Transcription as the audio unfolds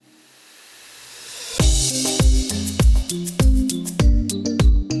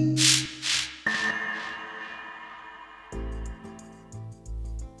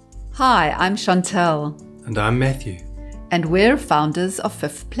Hi, I'm Chantel. And I'm Matthew. And we're founders of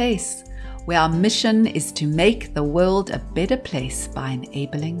Fifth Place, where our mission is to make the world a better place by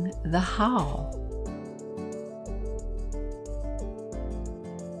enabling the how.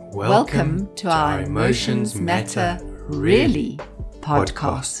 Welcome to our Emotions Matter Really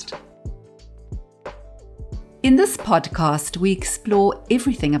podcast. In this podcast, we explore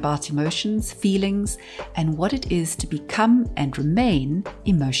everything about emotions, feelings, and what it is to become and remain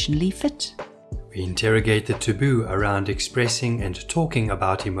emotionally fit. We interrogate the taboo around expressing and talking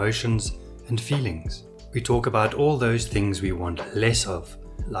about emotions and feelings. We talk about all those things we want less of,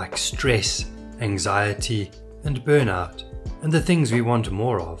 like stress, anxiety, and burnout, and the things we want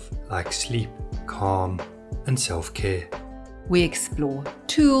more of, like sleep, calm, and self-care. We explore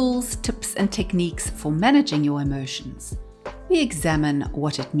tools, tips, and techniques for managing your emotions. We examine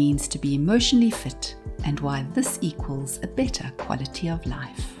what it means to be emotionally fit and why this equals a better quality of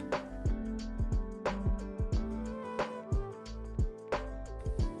life.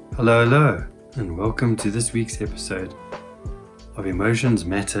 Hello, and welcome to this week's episode of Emotions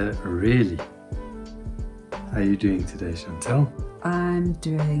Matter Really. How are you doing today, Chantel? I'm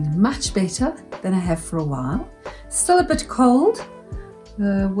doing much better than I have for a while. Still a bit cold.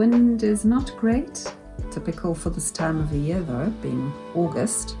 The wind is not great. Typical for this time of the year though, being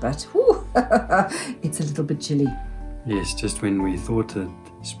August, but it's a little bit chilly. Yes, just when we thought that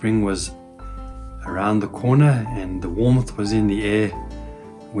spring was around the corner and the warmth was in the air,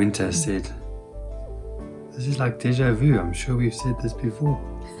 winter said, "This is like deja vu, I'm sure we've said this before."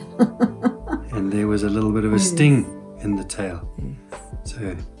 And there was a little bit of a sting in the tail. Yes.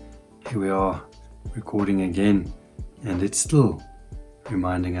 So here we are recording again, and it's still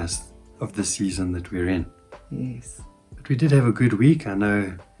reminding us of the season that we're in. Yes. But we did have a good week. I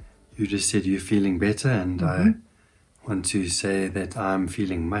know you just said you're feeling better, and I want to say that I'm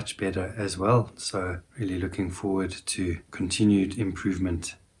feeling much better as well. So really looking forward to continued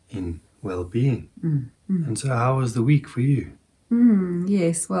improvement in well-being. And so how was the week for you?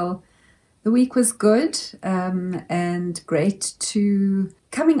 Yes, well, the week was good and great to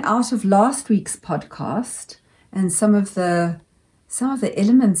coming out of last week's podcast, and some of the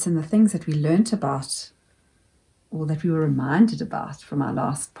elements and the things that we learnt about, or that we were reminded about from our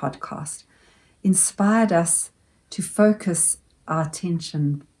last podcast, inspired us to focus our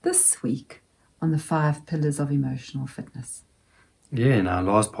attention this week on the 5 pillars of emotional fitness. Yeah, in our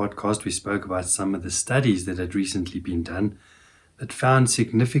last podcast, we spoke about some of the studies that had recently been done that found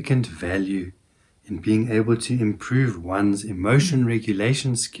significant value in being able to improve one's emotion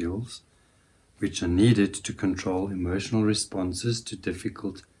regulation skills, which are needed to control emotional responses to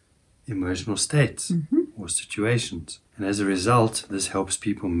difficult emotional states or situations. And as a result, this helps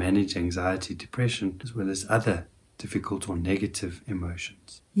people manage anxiety, depression, as well as other difficult or negative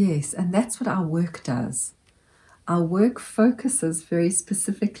emotions. Yes, and that's what our work does. Our work focuses very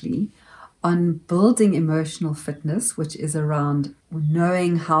specifically on building emotional fitness, which is around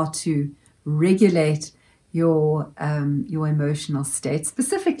knowing how to regulate your emotional state,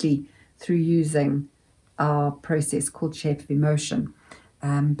 specifically through using our process called Shape of Emotion.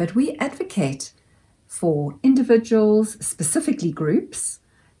 But we advocate for individuals, specifically groups,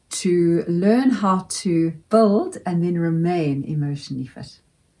 to learn how to build and then remain emotionally fit.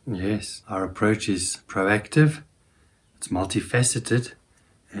 Yes, our approach is proactive, it's multifaceted,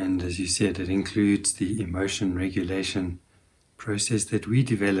 and as you said, it includes the emotion regulation process that we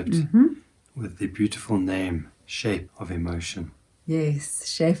developed with the beautiful name Shape of Emotion. Yes,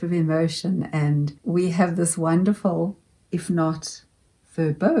 Shape of Emotion. And we have this wonderful, if not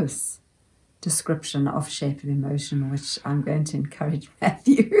verbose, description of Shape of Emotion, which I'm going to encourage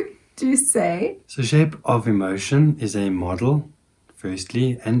Matthew to say. So Shape of Emotion is a model,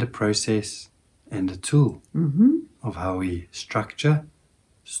 firstly, and a process and a tool of how we structure,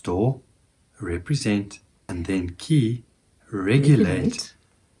 store, represent, and then regulate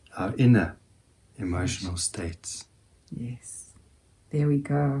our inner emotional states. Yes, there we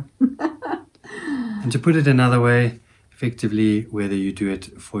go. And to put it another way, effectively, whether you do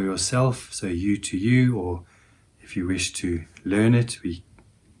it for yourself, so you to you, or if you wish to learn it, we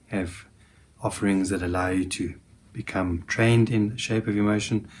have offerings that allow you to become trained in Shape of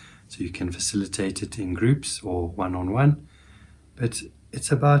Emotion, so you can facilitate it in groups or one-on-one. But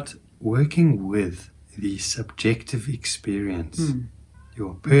it's about working with the subjective experience,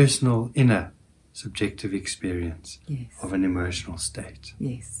 your personal inner subjective experience of an emotional state.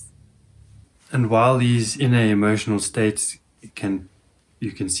 Yes. And while these inner emotional states you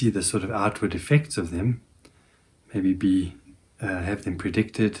can see the sort of outward effects of them, maybe have them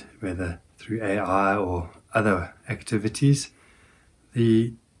predicted, whether through AI or other activities,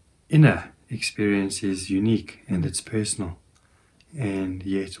 the inner experience is unique and it's personal. And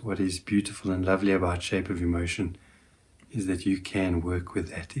yet what is beautiful and lovely about Shape of Emotion is that you can work with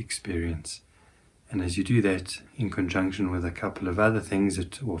that experience. And as you do that in conjunction with a couple of other things,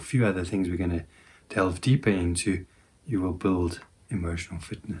 or a few other things we're going to delve deeper into, you will build emotional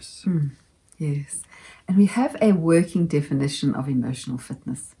fitness. Yes. And we have a working definition of emotional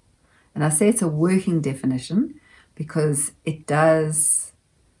fitness. And I say it's a working definition because it does,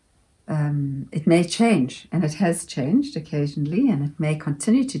 it may change, and it has changed occasionally, and it may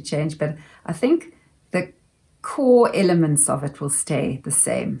continue to change, but I think the core elements of it will stay the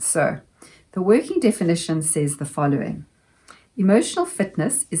same. So the working definition says the following: emotional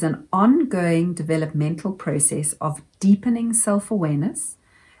fitness is an ongoing developmental process of deepening self-awareness,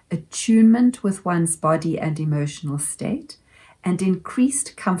 attunement with one's body and emotional state, and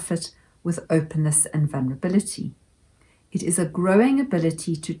increased comfort with openness and vulnerability. It is a growing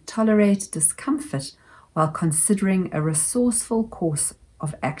ability to tolerate discomfort while considering a resourceful course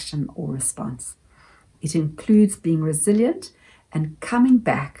of action or response. It includes being resilient and coming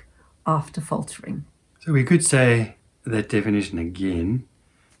back after faltering. So we could say that definition again,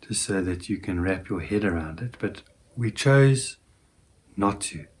 just so that you can wrap your head around it, but we chose not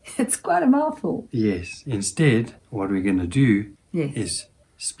to. It's quite a mouthful. Yes. Instead, what we're going to do Yes. is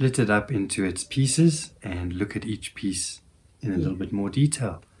split it up into its pieces and look at each piece in a little bit more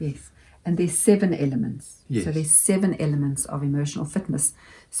detail. Yes. And there's 7 elements. Yes. So there's 7 elements of emotional fitness.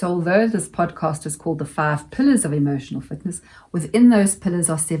 So although this podcast is called the 5 pillars of emotional fitness, within those pillars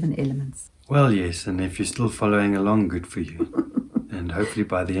are 7 elements. Well, yes, and if you're still following along, good for you. And hopefully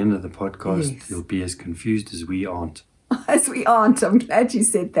by the end of the podcast, Yes. you'll be as confused as we aren't. As we aren't. I'm glad you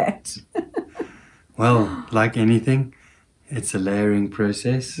said that. Well, like anything, it's a layering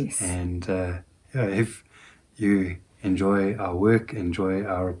process. Yes. And if you enjoy our work, enjoy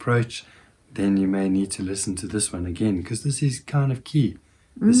our approach, then you may need to listen to this one again, because this is kind of key,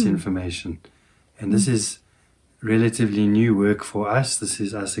 this information. And this is relatively new work for us. This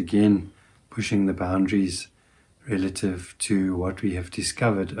is us again pushing the boundaries relative to what we have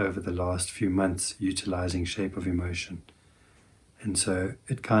discovered over the last few months utilizing Shape of Emotion. And so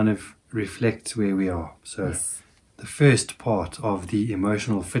it kind of reflects where we are. So Yes. the first part of the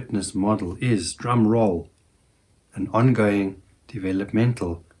emotional fitness model is, drum roll, an ongoing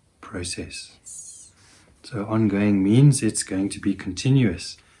developmental process. So ongoing means it's going to be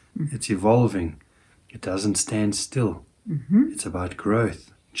continuous. It's evolving. It doesn't stand still. It's about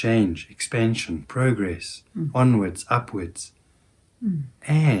growth, change, expansion, progress, onwards, upwards.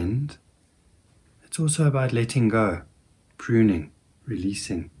 And it's also about letting go, pruning,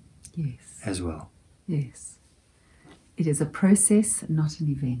 releasing Yes. as well. Yes. It is a process, not an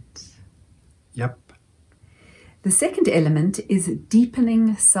event. Yep. The second element is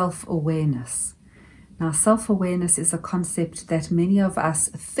deepening self-awareness. Now, self-awareness is a concept that many of us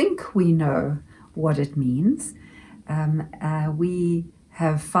think we know what it means. We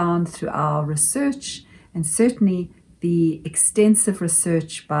have found through our research, and certainly the extensive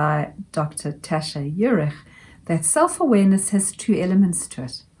research by Dr. Tasha Eurich, that self-awareness has 2 elements to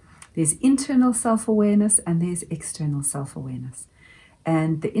it. There's internal self-awareness and there's external self-awareness.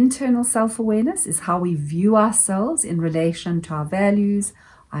 And the internal self-awareness is how we view ourselves in relation to our values,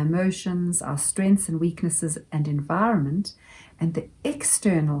 our emotions, our strengths and weaknesses and environment. And the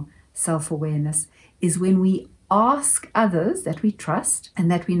external self-awareness is when we ask others that we trust and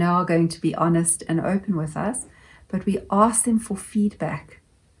that we know are going to be honest and open with us, but we ask them for feedback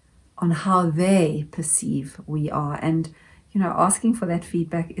on how they perceive we are. And, asking for that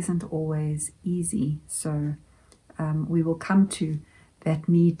feedback isn't always easy. So we will come to that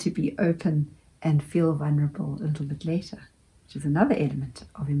need to be open and feel vulnerable a little bit later, which is another element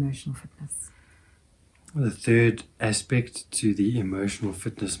of emotional fitness. The third aspect to the emotional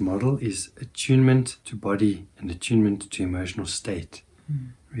fitness model is attunement to body and attunement to emotional state.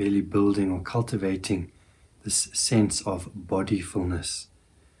 Really building or cultivating this sense of bodyfulness.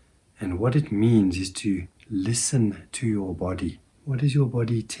 And what it means is to listen to your body. What is your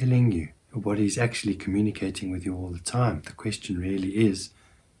body telling you? Your body is actually communicating with you all the time. The question really is,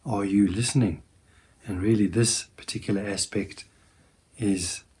 are you listening? And really this particular aspect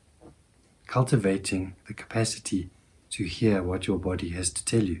is cultivating the capacity to hear what your body has to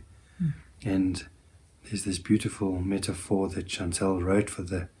tell you. And there's this beautiful metaphor that Chantel wrote for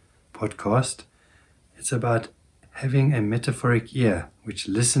the podcast. It's about having a metaphoric ear which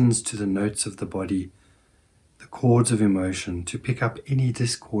listens to the notes of the body, the chords of emotion, to pick up any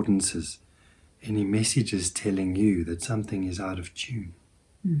discordances, any messages telling you that something is out of tune.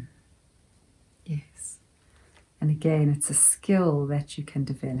 Yes. And again, it's a skill that you can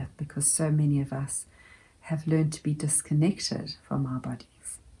develop because so many of us have learned to be disconnected from our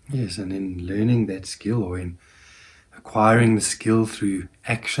bodies. Yes, and in learning that skill, or in acquiring the skill through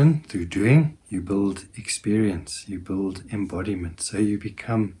action, through doing, you build experience, you build embodiment. So you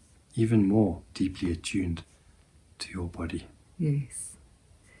become even more deeply attuned to your body. Yes.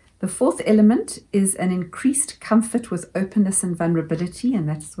 The fourth element is an increased comfort with openness and vulnerability, and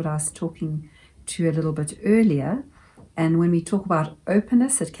that's what I was talking to a little bit earlier. And when we talk about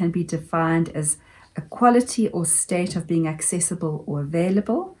openness, it can be defined as a quality or state of being accessible or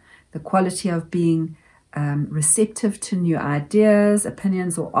available, the quality of being receptive to new ideas,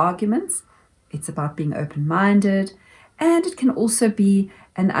 opinions, or arguments. It's about being open-minded, and it can also be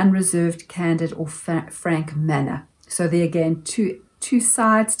an unreserved, candid, or frank manner. So there again, two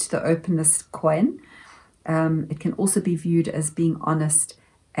sides to the openness coin. It can also be viewed as being honest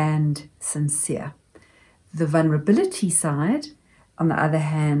and sincere. The vulnerability side, on the other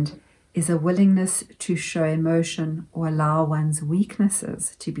hand, is a willingness to show emotion or allow one's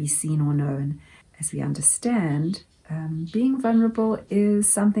weaknesses to be seen or known. As we understand, being vulnerable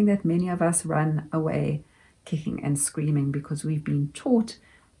is something that many of us run away kicking and screaming because we've been taught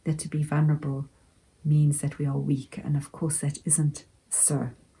that to be vulnerable means that we are weak. And of course that isn't so.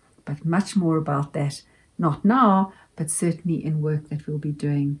 But much more about that, not now, but certainly in work that we'll be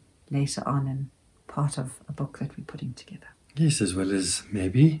doing later on and part of a book that we're putting together. Yes, as well as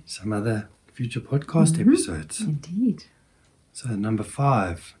maybe some other future podcast episodes. Indeed. So number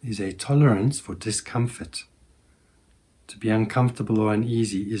 5 is a tolerance for discomfort. To be uncomfortable or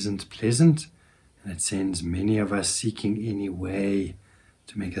uneasy isn't pleasant, and it sends many of us seeking any way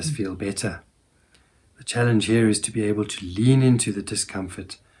to make us feel better. The challenge here is to be able to lean into the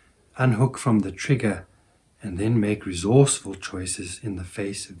discomfort, unhook from the trigger, and then make resourceful choices in the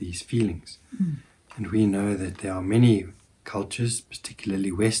face of these feelings. And we know that there are many cultures,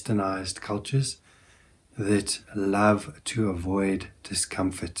 particularly westernized cultures, that love to avoid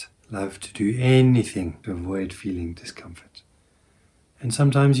discomfort, love to do anything to avoid feeling discomfort. And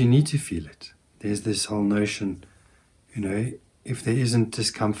sometimes you need to feel it. There's this whole notion, if there isn't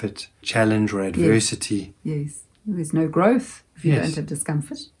discomfort, challenge or adversity. Yes. There's no growth if you Yes. don't have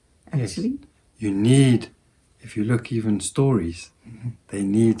discomfort, actually. Yes. You need, if you look even stories,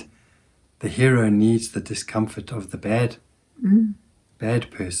 the hero needs the discomfort of the bad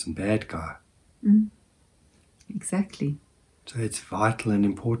person, bad guy. Exactly. So it's vital and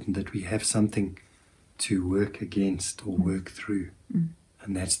important that we have something to work against or work through.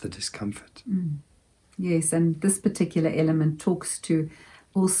 And that's the discomfort. Yes, and this particular element talks to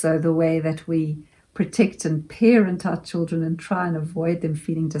also the way that we protect and parent our children and try and avoid them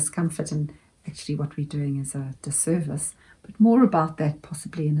feeling discomfort. And actually what we're doing is a disservice. But more about that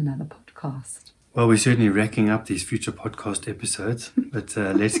possibly in another podcast. Well, we're certainly racking up these future podcast episodes, but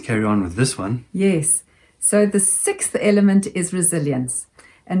let's carry on with this one. Yes. So the sixth element is resilience.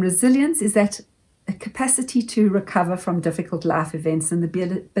 And resilience is that a capacity to recover from difficult life events and the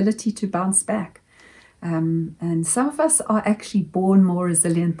ability to bounce back. And some of us are actually born more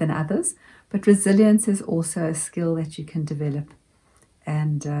resilient than others, but resilience is also a skill that you can develop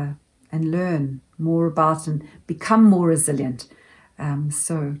and learn more about and become more resilient.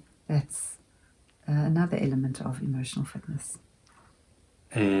 So that's another element of emotional fitness.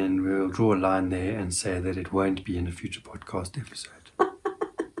 And we'll draw a line there and say that it won't be in a future podcast episode.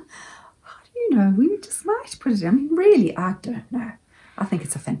 We just might put it in. I mean, really, I don't know. I think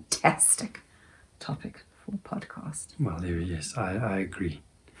it's a fantastic topic for a podcast. Well, yes, I agree.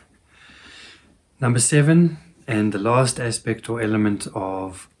 Number 7, and the last aspect or element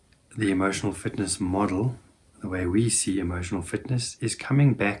of the emotional fitness model, the way we see emotional fitness, is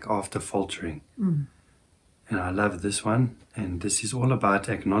coming back after faltering. And I love this one. And this is all about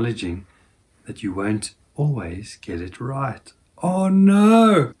acknowledging that you won't always get it right. Oh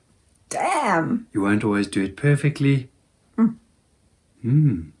no! Damn! You won't always do it perfectly.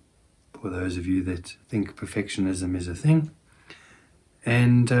 For those of you that think perfectionism is a thing.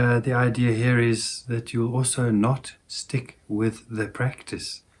 And the idea here is that you'll also not stick with the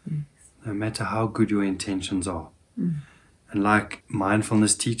practice, no matter how good your intentions are. And like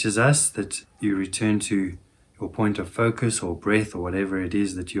mindfulness teaches us that you return to your point of focus or breath or whatever it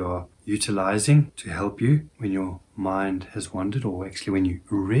is that you are utilizing to help you when your mind has wandered, or actually when you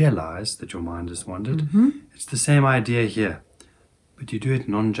realize that your mind has wandered. It's the same idea here, but you do it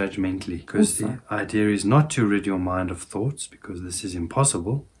non-judgmentally, because the idea is not to rid your mind of thoughts, because this is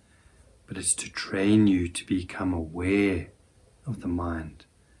impossible, but it's to train you to become aware of the mind.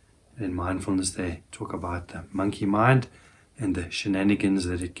 And in mindfulness they talk about the monkey mind and the shenanigans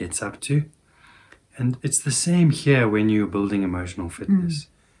that it gets up to. And it's the same here when you're building emotional fitness.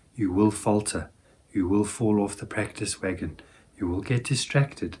 You will falter. You will fall off the practice wagon. You will get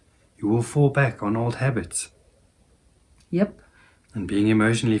distracted. You will fall back on old habits. Yep. And being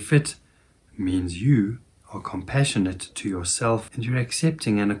emotionally fit means you are compassionate to yourself and you're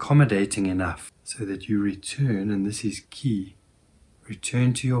accepting and accommodating enough so that you return, and this is key,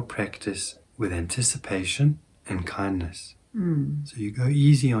 return to your practice with anticipation and kindness. So you go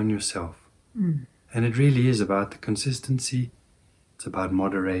easy on yourself. And it really is about the consistency. It's about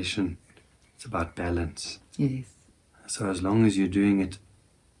moderation. It's about balance. Yes. So as long as you're doing it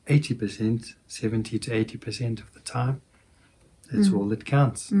 80%, 70 to 80% of the time, that's all that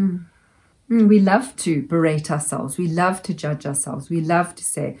counts. We love to berate ourselves. We love to judge ourselves. We love to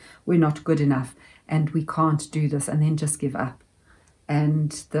say we're not good enough and we can't do this and then just give up.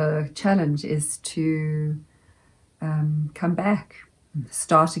 And the challenge is to come back,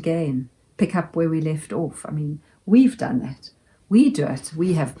 start again, pick up where we left off. I mean, we've done that. We do it.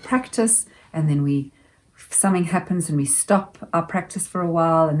 We have practice and then something happens and we stop our practice for a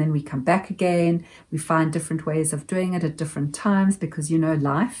while and then we come back again. We find different ways of doing it at different times because,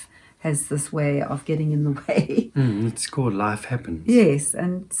 life has this way of getting in the way. It's called life happens. Yes,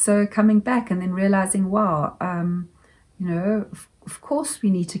 and so coming back and then realizing, wow, of course we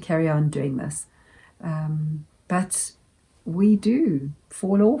need to carry on doing this. But we do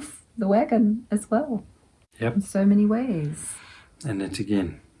fall off the wagon as well. Yep. In so many ways. And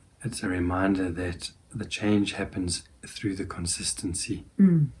it's a reminder that the change happens through the consistency,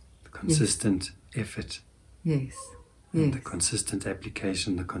 the consistent effort, Yes. and the consistent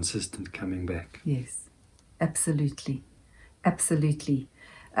application, the consistent coming back. Yes, absolutely. Absolutely.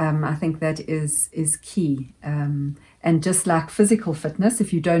 I think that is key. And just like physical fitness,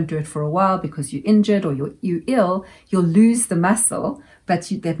 if you don't do it for a while because you're injured or you're ill, you'll lose the muscle, but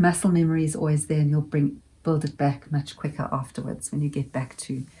that muscle memory is always there and you'll build it back much quicker afterwards when you get back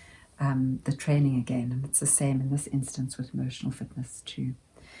to the training again. And it's the same in this instance with emotional fitness too.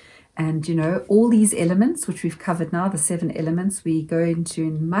 And, all these elements, which we've covered now, the 7 elements, we go into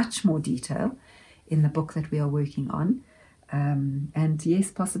in much more detail in the book that we are working on. And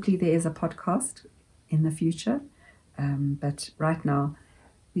yes, possibly there is a podcast in the future. But right now,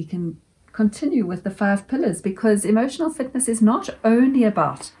 we can continue with the 5 pillars because emotional fitness is not only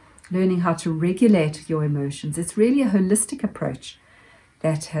about learning how to regulate your emotions. It's really a holistic approach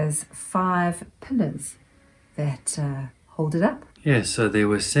that has 5 pillars that hold it up. Yeah, so there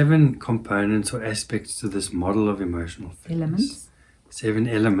were 7 components or aspects to this model of emotional fitness. Elements. 7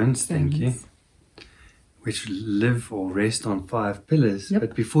 elements, thank you, which live or rest on 5 pillars. Yep.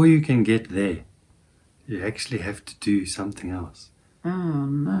 But before you can get there, you actually have to do something else. Oh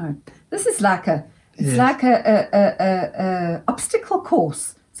no! This is like a obstacle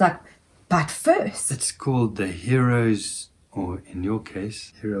course. It's like, but first. It's called the hero's, or in your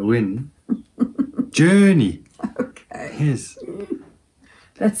case, heroine, journey. Okay. Yes.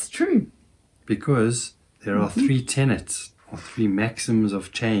 That's true. Because there are 3 tenets or 3 maxims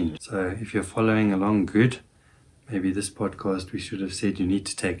of change. So if you're following along, good. Maybe this podcast we should have said you need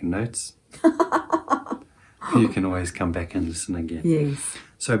to take notes. You can always come back and listen again. Yes.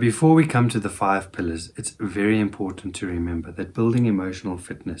 So before we come to the 5 pillars, it's very important to remember that building emotional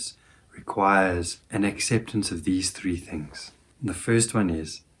fitness requires an acceptance of these 3 things. The first one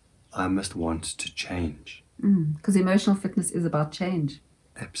is, I must want to change. Because emotional fitness is about change.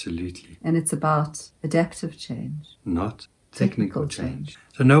 Absolutely. And it's about adaptive change. Not technical change.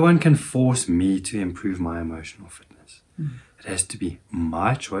 So no one can force me to improve my emotional fitness. It has to be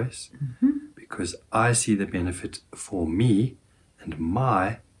my choice because I see the benefit for me and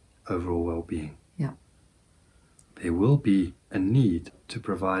my overall well-being. Yeah. There will be a need to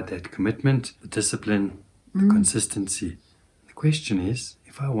provide that commitment, the discipline, the consistency. The question is,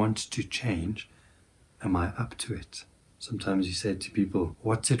 if I want to change, am I up to it? Sometimes you say to people,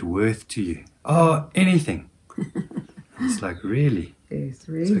 what's it worth to you? Oh, anything. It's like, really? Yes,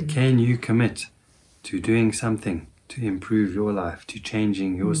 really. So can you commit to doing something to improve your life, to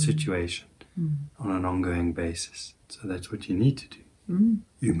changing your situation on an ongoing basis? So that's what you need to do.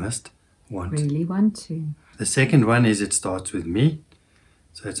 You must want. Really want to. The second one is it starts with me.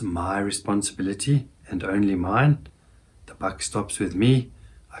 So it's my responsibility and only mine. The buck stops with me.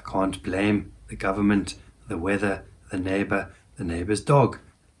 I can't blame the government, the weather, the neighbor's dog.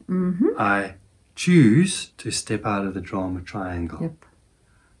 I choose to step out of the drama triangle. Yep.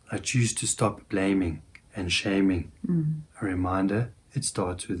 I choose to stop blaming and shaming. A reminder, it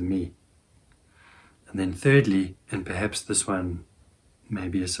starts with me. And then thirdly, and perhaps this one may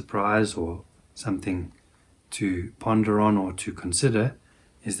be a surprise or something to ponder on or to consider,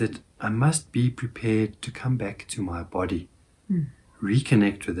 is that I must be prepared to come back to my body,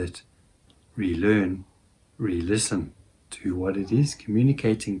 reconnect with it, relearn, re-listen to what it is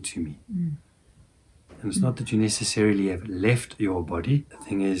communicating to me. And it's not that you necessarily have left your body. The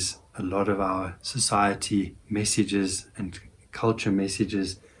thing is, a lot of our society messages and culture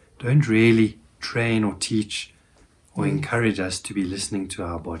messages don't really train or teach or encourage us to be listening to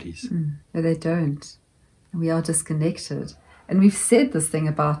our bodies. No, they don't. We are disconnected. And we've said this thing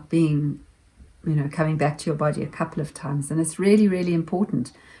about being, coming back to your body a couple of times. And it's really, really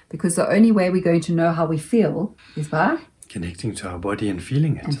important, because the only way we're going to know how we feel is by Connecting to our body and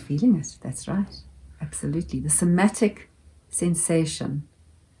feeling it. And feeling it, that's right. Absolutely. The somatic sensation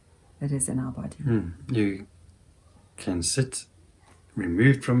that is in our body. You can sit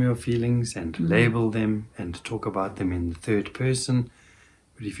removed from your feelings and label them and talk about them in the third person.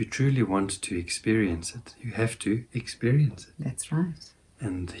 But if you truly want to experience it, you have to experience it. That's right.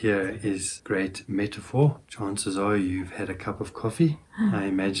 And here is great metaphor. Chances are you've had a cup of coffee. I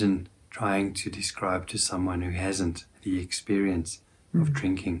imagine trying to describe to someone who hasn't the experience of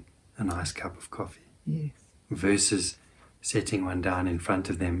drinking a nice cup of coffee. Yes. Versus setting one down in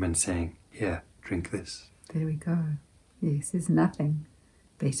front of them and saying, here, drink this. There we go. Yes, there's nothing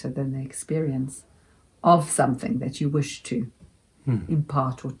better than the experience of something that you wish to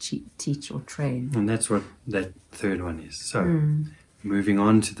impart or teach or train. And that's what that third one is. So moving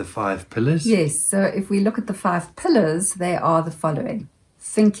on to the 5 pillars. Yes, so if we look at the 5 pillars, they are the following: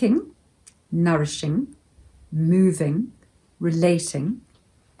 thinking, nourishing, moving, relating,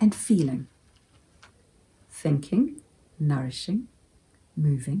 and feeling. Thinking, nourishing,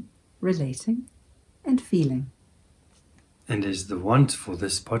 moving, relating, and feeling. And as the want for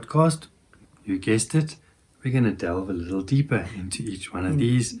this podcast, you guessed it, we're going to delve a little deeper into each one of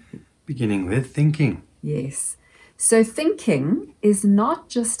these, beginning with thinking. Yes. So thinking is not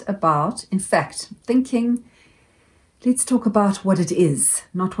just about, in fact, thinking, let's talk about what it is,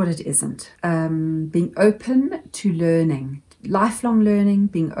 not what it isn't. Being open to learning, lifelong learning,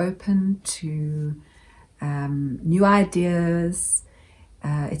 being open to new ideas.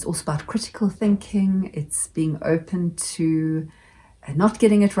 It's also about critical thinking. It's being open to not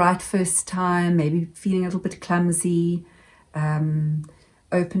getting it right first time, maybe feeling a little bit clumsy,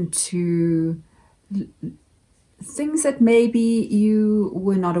 open to things that maybe you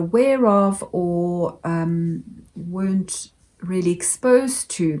were not aware of or weren't really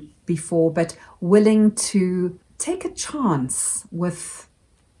exposed to before, but willing to take a chance with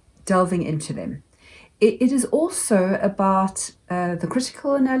delving into them. It is also about the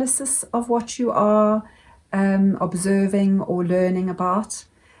critical analysis of what you are observing or learning about,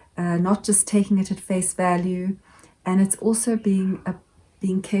 not just taking it at face value. And it's also being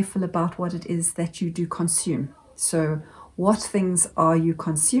careful about what it is that you do consume. So what things are you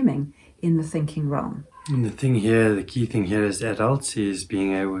consuming in the thinking realm? And the key thing here as adults is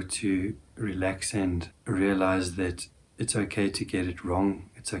being able to relax and realize that it's okay to get it wrong.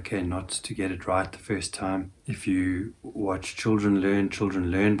 It's okay not to get it right the first time. If you watch children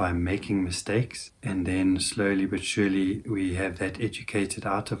learn by making mistakes, and then slowly but surely we have that educated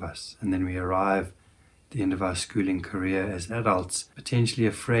out of us. And then we arrive at the end of our schooling career as adults, potentially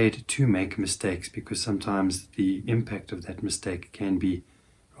afraid to make mistakes because sometimes the impact of that mistake can be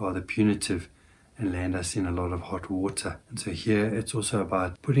rather punitive and land us in a lot of hot water. And so here it's also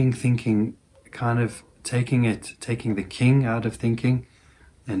about putting thinking, kind of taking the king out of thinking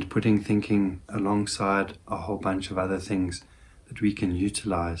and putting thinking alongside a whole bunch of other things that we can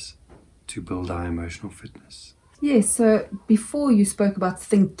utilize to build our emotional fitness. Yes, so before you spoke about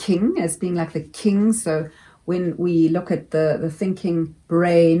thinking as being like the king. So when we look at the thinking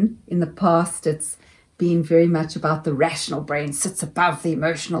brain in the past, it's been very much about the rational brain sits above the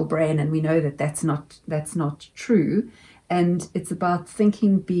emotional brain, and we know that that's not true. And it's about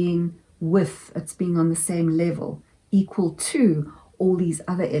thinking being it's being on the same level, equal to all these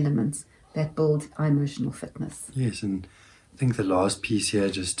other elements that build our emotional fitness. Yes, and I think the last piece here,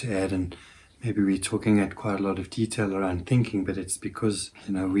 just to add, and maybe we're talking at quite a lot of detail around thinking, but it's because,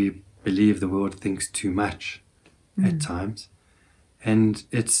 we believe the world thinks too much at times. And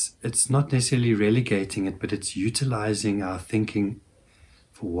it's not necessarily relegating it, but it's utilizing our thinking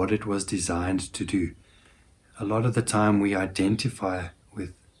for what it was designed to do. A lot of the time we identify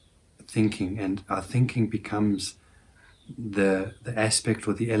with thinking, and our thinking becomes the aspect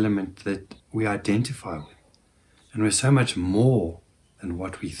or the element that we identify with. And we're so much more than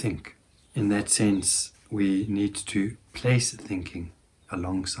what we think. In that sense, we need to place thinking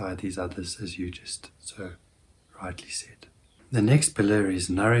alongside these others, as you just so rightly said. The next pillar is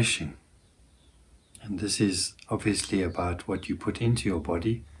nourishing. And this is obviously about what you put into your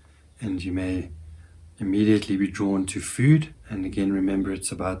body, and you may immediately be drawn to food. And again, remember,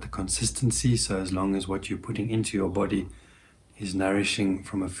 it's about the consistency. So as long as what you're putting into your body is nourishing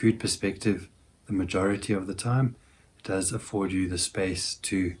from a food perspective the majority of the time, it does afford you the space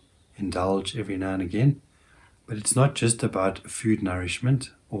to indulge every now and again. But it's not just about food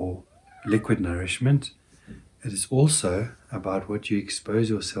nourishment or liquid nourishment. It is also about what you expose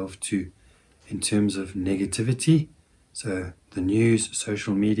yourself to in terms of negativity. So the news,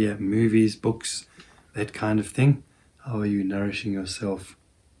 social media, movies, books, that kind of thing. How are you nourishing yourself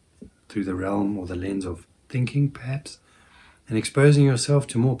through the realm or the lens of thinking, perhaps, and exposing yourself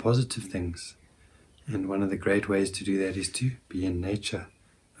to more positive things? And one of the great ways to do that is to be in nature,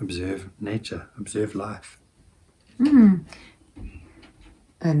 observe life. And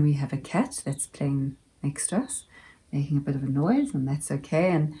we have a cat that's playing next to us, making a bit of a noise, and that's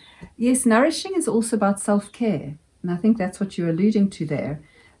okay. And yes, nourishing is also about self-care. And I think that's what you're alluding to there,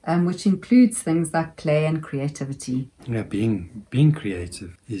 which includes things like play and creativity. Yeah, being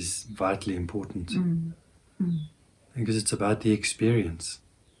creative is vitally important because it's about the experience.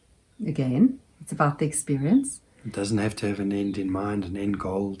 Again, it's about the experience. It doesn't have to have an end in mind, an end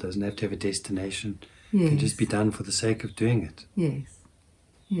goal. It doesn't have to have a destination. Yes. It can just be done for the sake of doing it. Yes.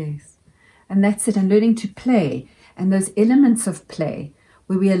 And that's it. And learning to play. And those elements of play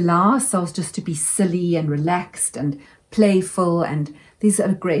where we allow ourselves just to be silly and relaxed and playful. And there's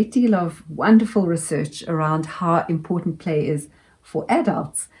a great deal of wonderful research around how important play is for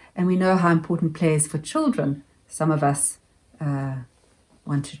adults. And we know how important play is for children. Some of us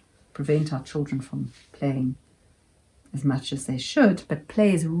want to prevent our children from playing as much as they should, but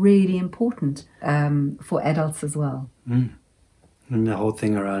play is really important for adults as well. And the whole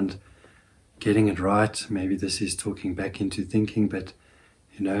thing around getting it right, maybe this is talking back into thinking, but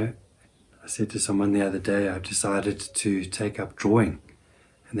I said to someone the other day, I've decided to take up drawing.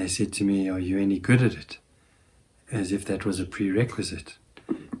 And they said to me, are you any good at it? As if that was a prerequisite.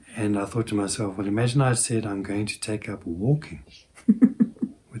 And I thought to myself, well, imagine I said I'm going to take up walking.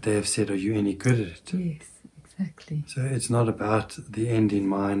 Would they have said, are you any good at it? Yes, exactly. So it's not about the end in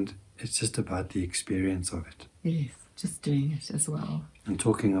mind, it's just about the experience of it. Yes, just doing it as well. And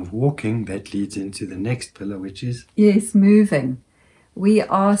talking of walking, that leads into the next pillar, which is? Yes, moving. We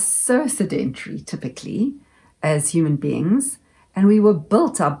are so sedentary typically as human beings, and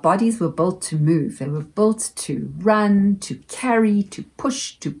our bodies were built to move. They were built to run, to carry, to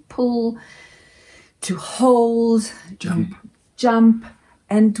push, to pull, to hold, jump.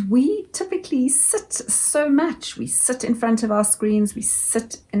 And we typically sit so much. We sit in front of our screens, we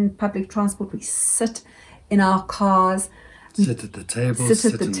sit in public transport, we sit in our cars. Sit at the table,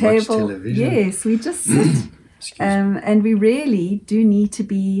 sit and watch television. Yes, we just sit. And we really do need to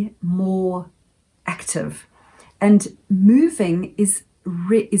be more active. And moving is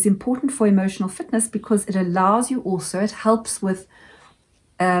important for emotional fitness because it allows you also, it helps with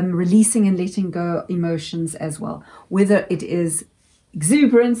releasing and letting go emotions as well. Whether it is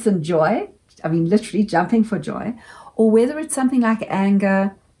exuberance and joy, literally jumping for joy, or whether it's something like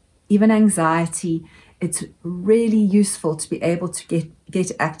anger, even anxiety, it's really useful to be able to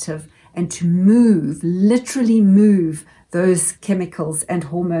get active and to literally move those chemicals and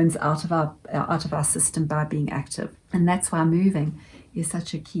hormones out of our system by being active. And that's why moving is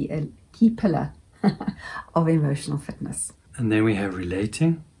such a key pillar of emotional fitness. And then we have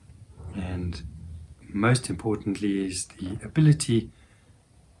relating, and most importantly is the ability,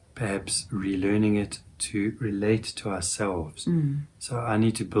 perhaps relearning it, to relate to ourselves. So I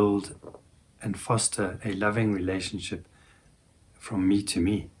need to build and foster a loving relationship from me to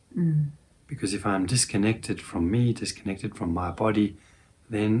me. Because if I'm disconnected from me, disconnected from my body,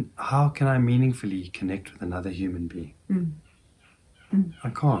 then how can I meaningfully connect with another human being? I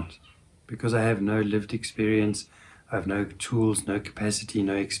can't, because I have no lived experience, I have no tools, no capacity,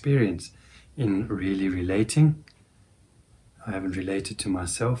 no experience in really relating. I haven't related to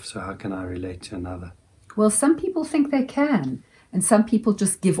myself, so how can I relate to another? Well, some people think they can, and some people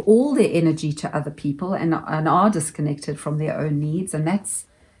just give all their energy to other people and are disconnected from their own needs, and that's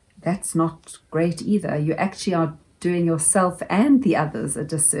not great either. You actually are doing yourself and the others a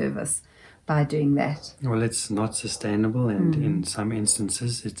disservice by doing that. Well, it's not sustainable, and in some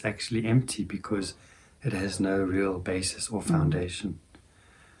instances it's actually empty because it has no real basis or foundation.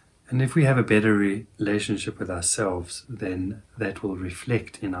 And if we have a better relationship with ourselves, then that will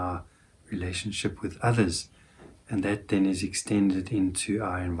reflect in our relationship with others, and that then is extended into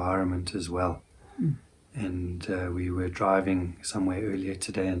our environment as well. And we were driving somewhere earlier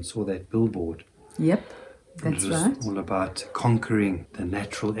today and saw that billboard. Yep, that's right. It was all about conquering the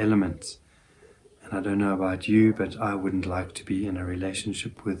natural elements. And And I don't know about you, but I wouldn't like to be in a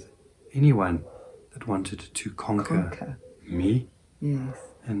relationship with anyone that wanted to conquer me. Yes.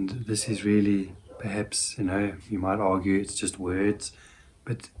 And this is really, perhaps, you might argue it's just words,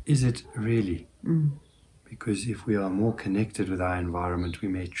 but is it really? Because if we are more connected with our environment, we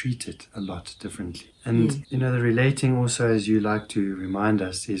may treat it a lot differently. And, the relating also, as you like to remind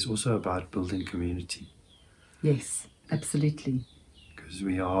us, is also about building community. Yes, absolutely. Because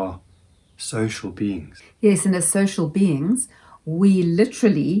we are social beings. Yes, and as social beings, we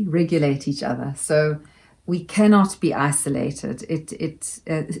literally regulate each other. So we cannot be isolated.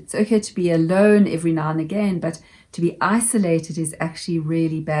 It's okay to be alone every now and again, but to be isolated is actually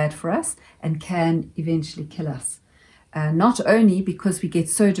really bad for us and can eventually kill us. Not only because we get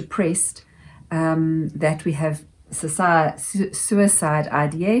so depressed that we have suicide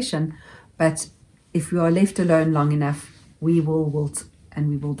ideation, but if we are left alone long enough, we will wilt and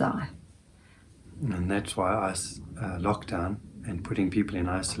we will die. And that's why lockdown and putting people in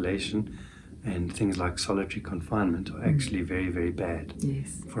isolation and things like solitary confinement are actually very, very bad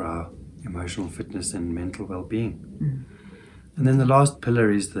for our emotional fitness and mental well-being. And then the last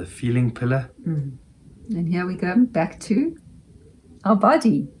pillar is the feeling pillar. And here we go back to our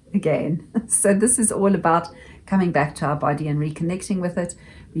body again. So this is all about coming back to our body and reconnecting with it,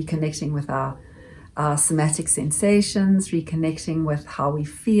 reconnecting with our somatic sensations, reconnecting with how we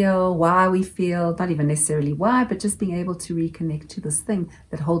feel, why we feel, not even necessarily why, but just being able to reconnect to this thing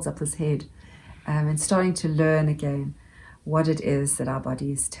that holds up this head, and starting to learn again what it is that our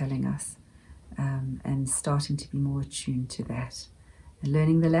body is telling us, and starting to be more attuned to that and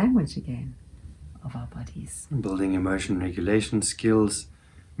learning the language again of our bodies. Building emotion regulation skills,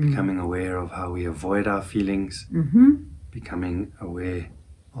 becoming aware of how we avoid our feelings, becoming aware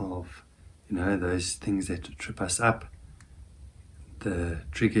of those things that trip us up, the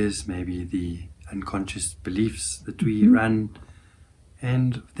triggers, maybe the unconscious beliefs that we run,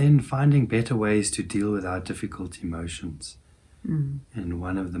 and then finding better ways to deal with our difficult emotions. And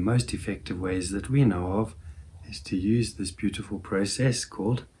one of the most effective ways that we know of is to use this beautiful process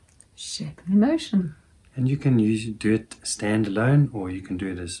called Shape of Emotion. And you can do it standalone, or you can do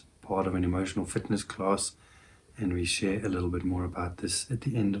it as part of an emotional fitness class. And we share a little bit more about this at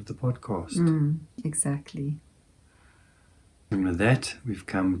the end of the podcast. Exactly. And with that, we've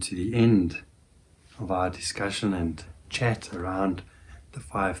come to the end of our discussion and chat around the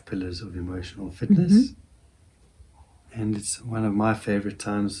 5 pillars of emotional fitness. And it's one of my favorite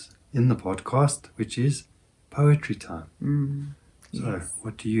times in the podcast, which is poetry time. So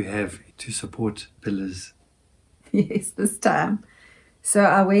what do you have to support pillars? Yes, this time. So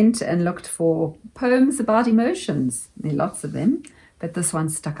I went and looked for poems about emotions. There are lots of them, but this one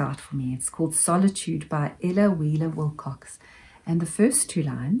stuck out for me. It's called Solitude by Ella Wheeler Wilcox. And the first 2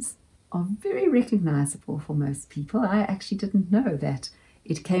 lines are very recognizable for most people. I actually didn't know that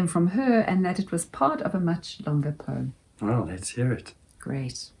it came from her and that it was part of a much longer poem. Well, let's hear it.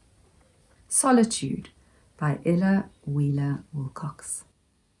 Great. Solitude by Ella Wheeler Wilcox.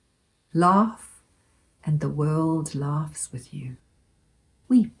 Laugh, and the world laughs with you.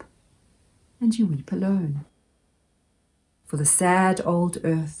 Weep, and you weep alone. For the sad old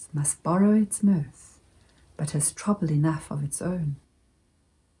earth must borrow its mirth, but has trouble enough of its own.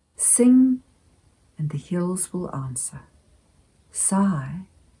 Sing, and the hills will answer. Sigh,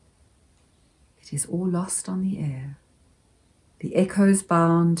 it is all lost on the air. The echoes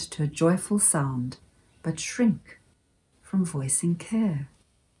bound to a joyful sound, but shrink from voicing care.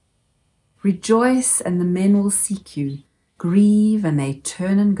 Rejoice, and the men will seek you. Grieve, and they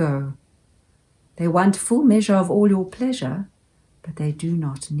turn and go. They want full measure of all your pleasure, but they do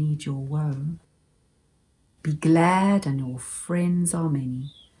not need your woe. Be glad, and your friends are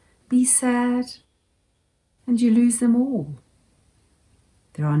many. Be sad, and you lose them all.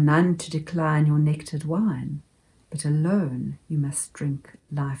 There are none to decline your nectared wine, but alone you must drink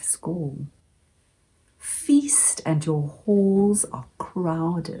life's gall. Feast, and your halls are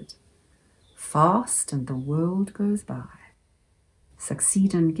crowded. Fast, and the world goes by.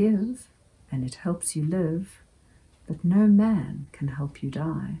 Succeed and give, and it helps you live, but no man can help you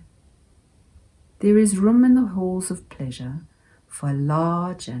die. There is room in the halls of pleasure for a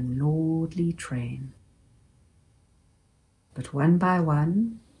large and lordly train. But one by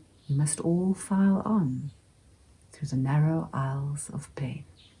one, you must all file on through the narrow aisles of pain.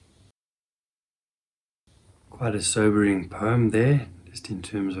 Quite a sobering poem there, just in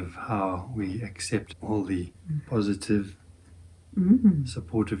terms of how we accept all the positive,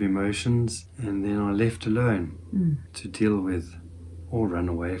 supportive emotions and then are left alone to deal with or run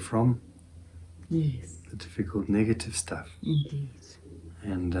away from Yes, the difficult negative stuff. indeed.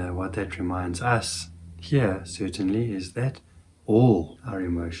 And what that reminds us here certainly is that all our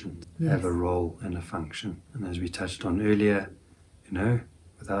emotions have a role and a function. And as we touched on earlier,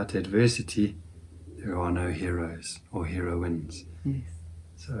 without adversity, there are no heroes or heroines. Yes.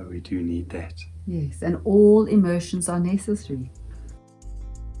 So we do need that. Yes, and all emotions are necessary.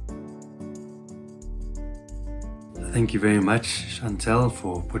 Thank you very much, Chantel,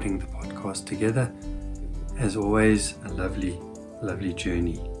 for putting the podcast together. As always, a lovely, lovely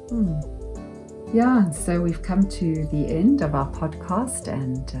journey. Yeah, so we've come to the end of our podcast,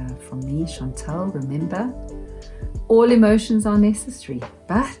 and from me, Chantel, remember, all emotions are necessary,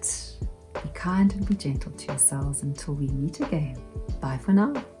 but be kind and be gentle to yourselves until we meet again. Bye for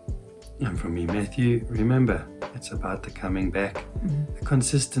now. And from me, Matthew, remember, it's about the coming back, the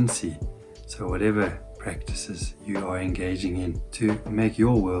consistency. So whatever practices you are engaging in to make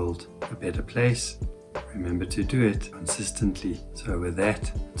your world a better place, remember to do it consistently. So with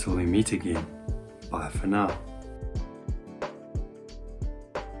that, until we meet again, bye for now.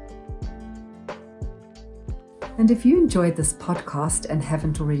 And if you enjoyed this podcast and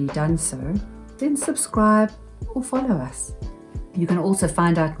haven't already done so, then subscribe or follow us. You can also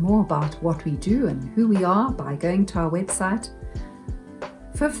find out more about what we do and who we are by going to our website,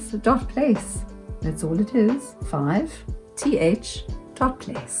 fifth.place. That's all it is, 5th.place.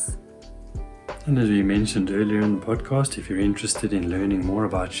 And as we mentioned earlier in the podcast, if you're interested in learning more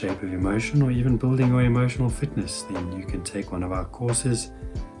about Shape of Emotion or even building your emotional fitness, then you can take one of our courses.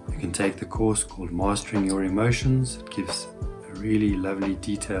 You can take the course called Mastering Your Emotions. It gives a really lovely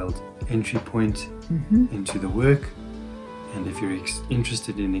detailed entry point into the work. And if you're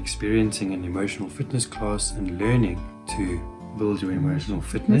interested in experiencing an emotional fitness class and learning to build your emotional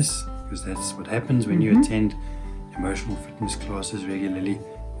fitness, because that's what happens when you attend emotional fitness classes regularly,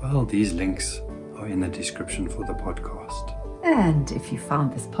 well, these links are in the description for the podcast. And if you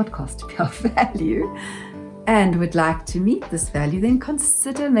found this podcast to be of value and would like to meet this value, then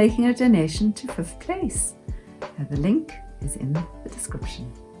consider making a donation to Fifth Place. The link is in the description.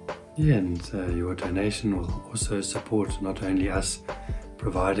 Yeah, and your donation will also support not only us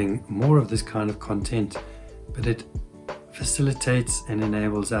providing more of this kind of content, but it facilitates and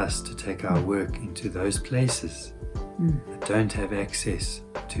enables us to take our work into those places that don't have access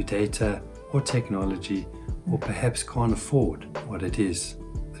to data or technology, or perhaps can't afford what it is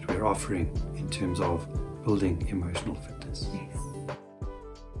that we're offering in terms of building emotional fitness.